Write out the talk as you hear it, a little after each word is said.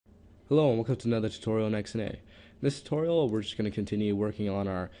Hello and welcome to another tutorial in XNA. In this tutorial we're just going to continue working on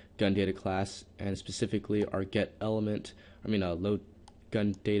our gun data class and specifically our get element, load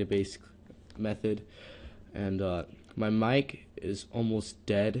gun database method. And my mic is almost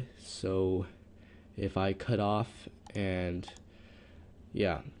dead, so if I cut off, and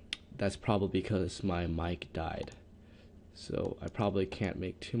yeah, that's probably because my mic died. So I probably can't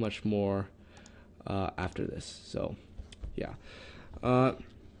make too much more after this. So yeah.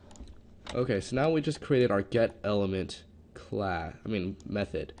 Okay, so now we just created our get element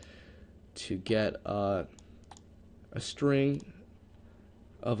method to get a string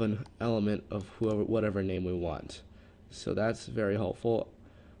of an element of whatever name we want. So that's very helpful.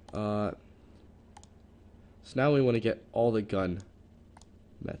 So now we want to get all the gun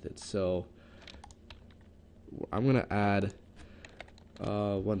methods. So I'm gonna add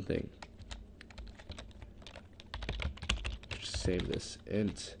one thing. Just save this.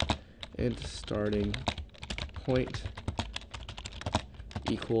 Int starting point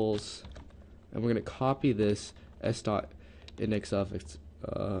equals, and we're going to copy this s.index of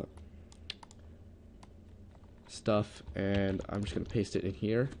stuff, and I'm just going to paste it in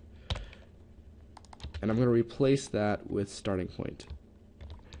here, and I'm going to replace that with starting point,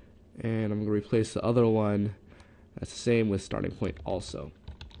 and I'm going to replace the other one that's the same with starting point also.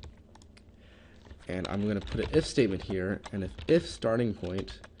 And I'm going to put an if statement here, and if starting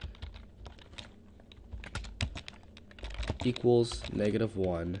point equals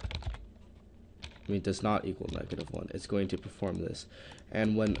 -1, does not equal -1, it's going to perform this.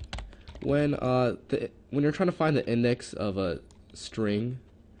 And when you're trying to find the index of a string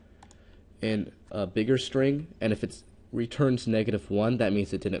in a bigger string, and if it returns -1, that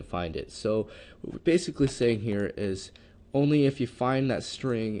means it didn't find it. So what we're basically saying here is only if you find that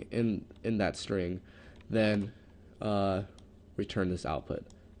string in that string, then return this output.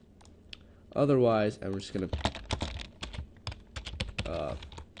 Otherwise, and we're just gonna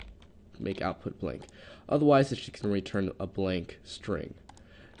make output blank. Otherwise, it's just going to return a blank string.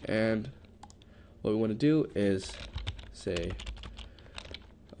 And what we want to do is say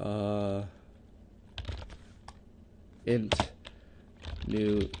int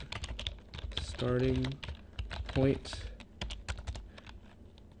new starting point,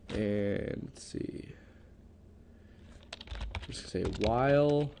 and let's see, just say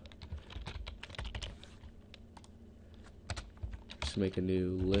while. To make a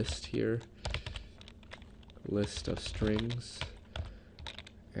new list here, list of strings,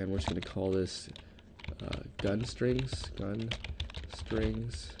 and we're just going to call this gun strings,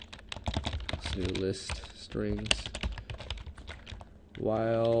 this new list strings,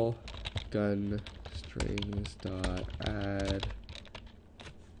 while gun strings dot add.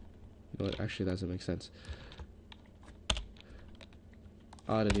 You know what, actually that doesn't make sense.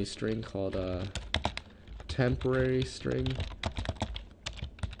 Add a new string called temporary string,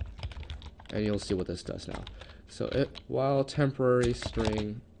 and you'll see what this does now. So while temporary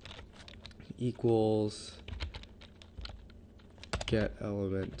string equals get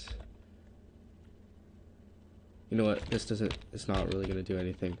element. You know what? It's not really going to do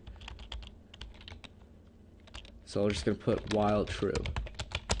anything. So I'm just going to put while true.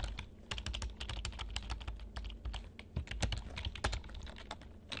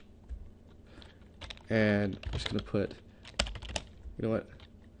 And I'm just going to put, you know what?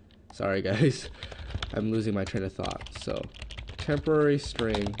 Sorry guys, I'm losing my train of thought. So temporary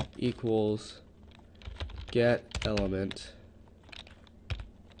string equals get element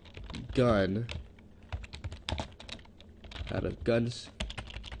gun out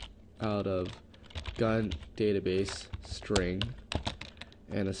of gun database string,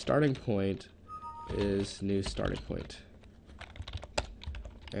 and the starting point is new starting point.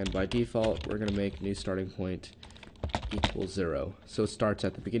 And by default, we're going to make new starting point equals 0. So it starts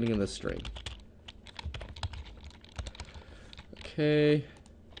at the beginning of the string. Okay.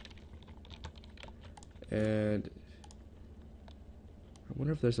 And I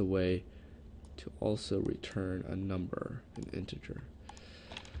wonder if there's a way to also return a number, an integer.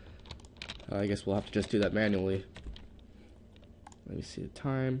 I guess we'll have to just do that manually. Let me see the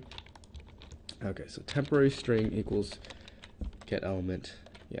time. Okay, so temporary string equals get element.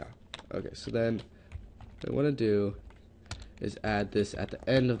 Yeah. Okay, so then what I want to do is add this at the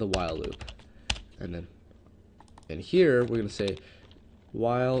end of the while loop, and then in here we're going to say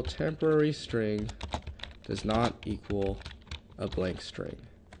while temporary string does not equal a blank string,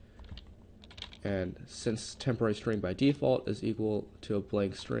 and since temporary string by default is equal to a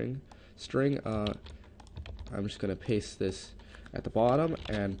blank string, I'm just going to paste this at the bottom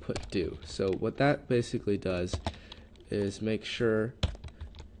and put do. So what that basically does is make sure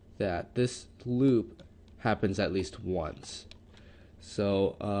that this loop happens at least once.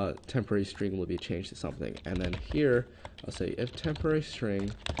 So temporary string will be changed to something. And then here, I'll say if temporary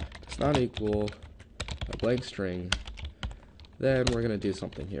string does not equal a blank string, then we're going to do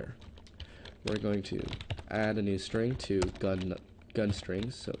something here. We're going to add a new string to gun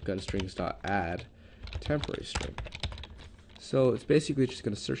strings. So gun strings dot add temporary string. So it's basically just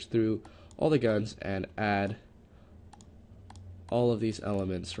going to search through all the guns and add all of these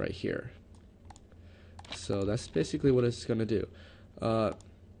elements right here. So that's basically what it's going to do.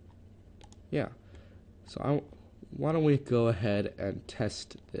 Yeah. So why don't we go ahead and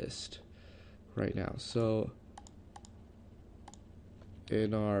test this right now. So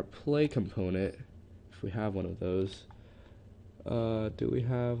in our play component, if we have one of those, do we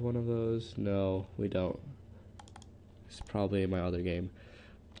have one of those? No, we don't. It's probably in my other game.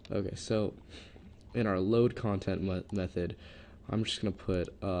 Okay, so in our load content method, I'm just gonna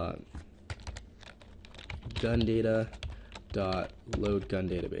put gun data dot load gun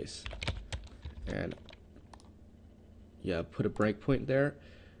database, and yeah, put a breakpoint there,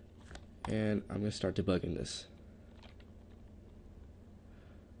 and I'm gonna start debugging this.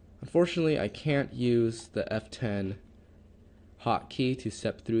 Unfortunately, I can't use the F10 hotkey to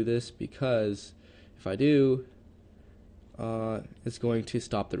step through this, because if I do, it's going to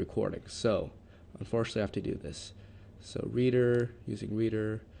stop the recording. So unfortunately I have to do this. So reader, using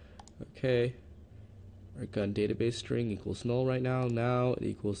reader, okay, our gun database string equals null right now. Now it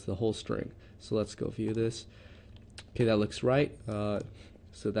equals the whole string. So let's go view this. Okay, that looks right. So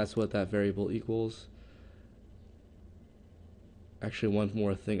that's what that variable equals. Actually, one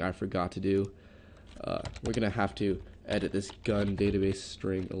more thing I forgot to do. We're gonna have to edit this gun database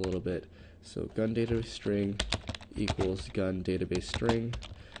string a little bit. So gun database string equals gun database string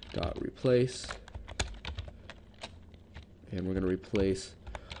dot replace, and we're gonna replace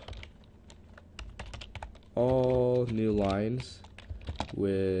all new lines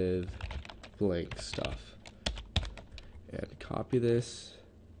with blank stuff, and copy this.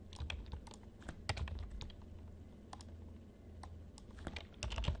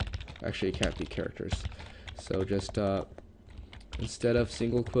 Actually, it can't be characters. So just instead of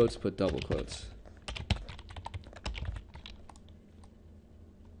single quotes, put double quotes.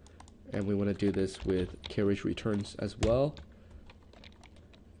 And we want to do this with carriage returns as well.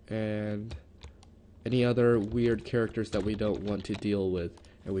 And any other weird characters that we don't want to deal with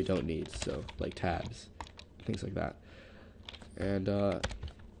and we don't need. So like tabs, things like that. And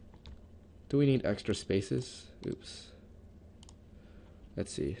do we need extra spaces? Oops.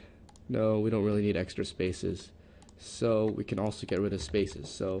 Let's see. No, we don't really need extra spaces. So we can also get rid of spaces.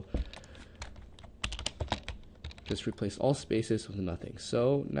 So just replace all spaces with nothing.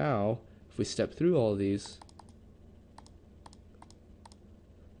 So now, if we step through all of these,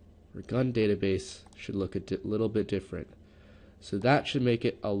 our gun database should look a little bit different. So that should make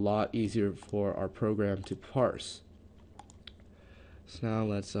it a lot easier for our program to parse. So now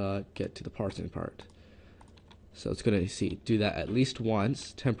let's get to the parsing part. So it's going to do that at least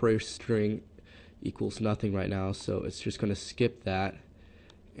once. Temporary string equals nothing right now, so it's just going to skip that.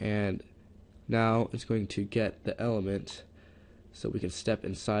 And now it's going to get the element, so we can step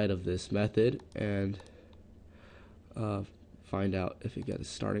inside of this method and find out if it gets a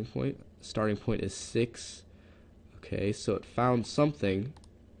starting point. Starting point is 6. Okay, so it found something.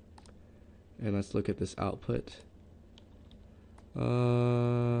 And let's look at this output.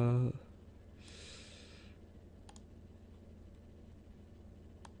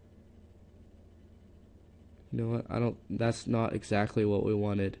 You know what? That's not exactly what we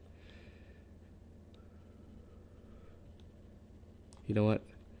wanted. You know what?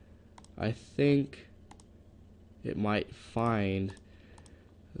 I think it might find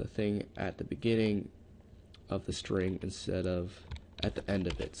the thing at the beginning of the string instead of at the end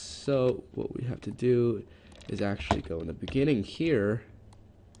of it. So what we have to do is actually go in the beginning here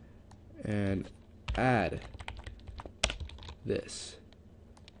and add this.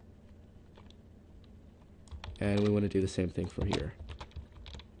 And we want to do the same thing for here.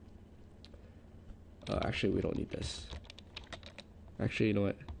 Actually, we don't need this. Actually, you know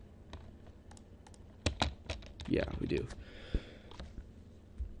what? Yeah, we do.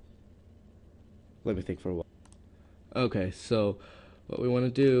 Let me think for a while. Okay, so what we want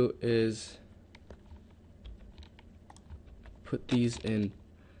to do is put these in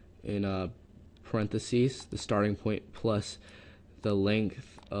parentheses, the starting point plus the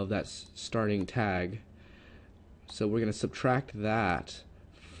length of that starting tag. So we're going to subtract that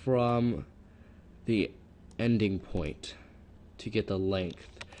from the ending point to get the length.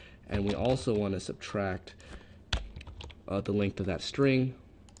 And we also want to subtract the length of that string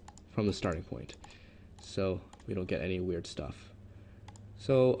from the starting point, so we don't get any weird stuff.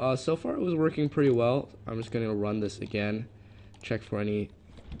 So so far it was working pretty well. I'm just going to run this again, check for any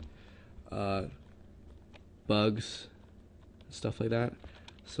bugs, stuff like that.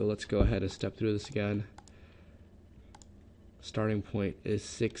 So let's go ahead and step through this again. Starting point is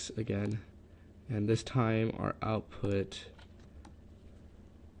 6 again, and this time our output,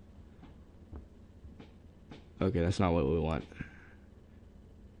 okay, that's not what we want.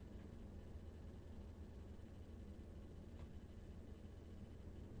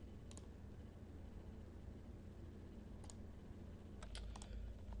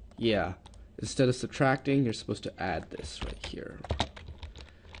 Yeah, instead of subtracting, you're supposed to add this right here.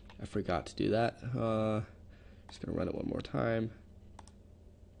 I forgot to do that. Just gonna run it one more time.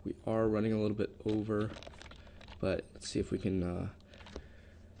 We are running a little bit over, but let's see if we can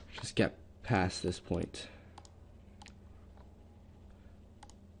just get past this point.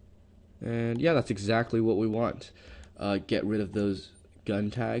 And yeah, that's exactly what we want. Get rid of those gun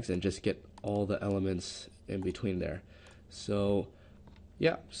tags and just get all the elements in between there. So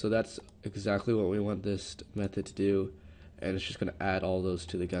yeah, so that's exactly what we want this method to do, and it's just going to add all those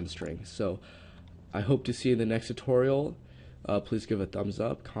to the gun string. So I hope to see you in the next tutorial. Please give a thumbs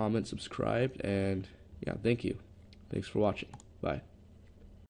up, comment, subscribe, and yeah, thank you. Thanks for watching. Bye.